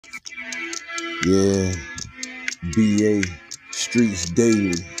Yeah, BA, streets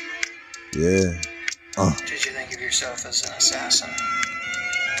daily. Yeah. Did you think of yourself as an assassin?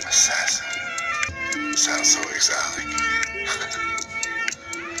 Assassin? Sounds so exotic.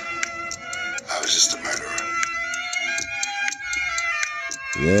 I was just a murderer.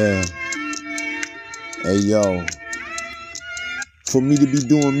 Yeah. Hey, yo. For me to be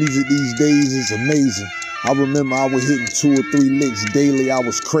doing music these days is amazing. I remember I was hitting 2 or 3 licks daily. I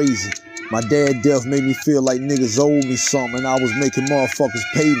was crazy. My dad death made me feel like niggas owed me something, and I was making motherfuckers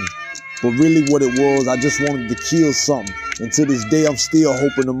pay me. But really what it was, I just wanted to kill something. And to this day, I'm still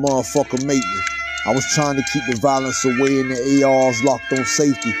hoping the motherfucker make me. I was trying to keep the violence away and the ARs locked on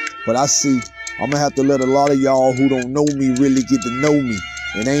safety. But I see, I'm gonna have to let a lot of y'all who don't know me really get to know me.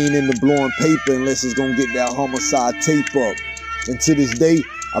 And I ain't into blowing paper unless it's gonna get that homicide tape up. And to this day,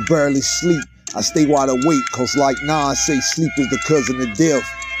 I barely sleep. I stay wide awake, cause like Nas say, sleep is the cousin of death.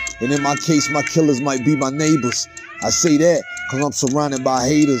 And in my case, my killers might be my neighbors. I say that cause I'm surrounded by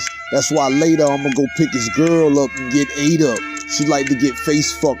haters. That's why later I'ma go pick his girl up and get ate up. She like to get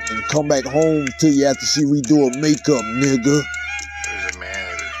face fucked and come back home to you after she redo her makeup, nigga. There was a man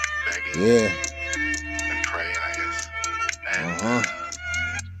who was begging and praying, I guess. And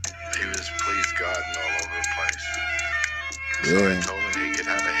he was pleased God and all over the place. So I told him he could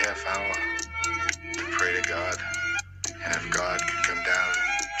have a half hour to pray to God. And if God could come down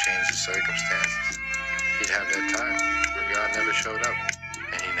and change the circumstances, he'd have that time. But God never showed up.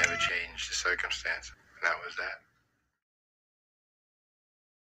 And he never changed the circumstances. And that was that.